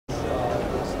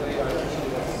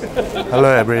Hello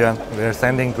everyone, we are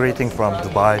sending greetings from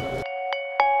Dubai.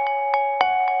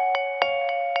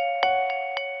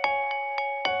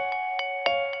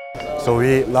 So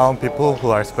we LaonPeople,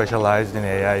 who are specialized in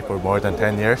AI for more than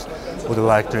 10 years, would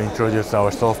like to introduce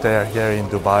our software here in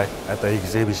Dubai at the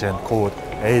exhibition called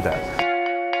AEEDC.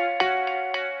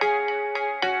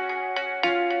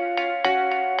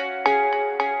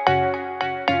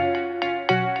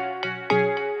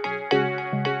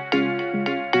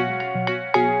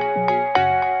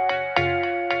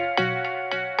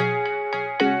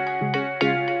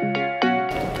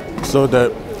 So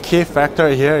the key factor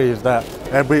here is that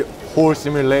every whole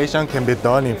simulation can be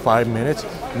done in 5 minutes,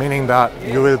 meaning that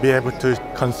you will be able to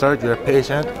consult your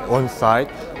patient on site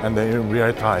and then in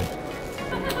real time.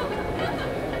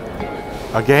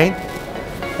 Again,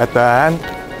 at the end,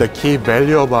 the key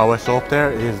value of our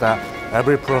software is that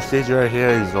every procedure here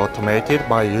is automated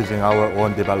by using our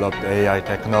own developed AI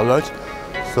technology.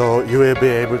 So you will be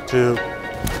able to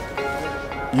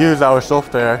use our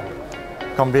software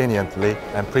conveniently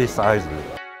and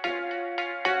precisely.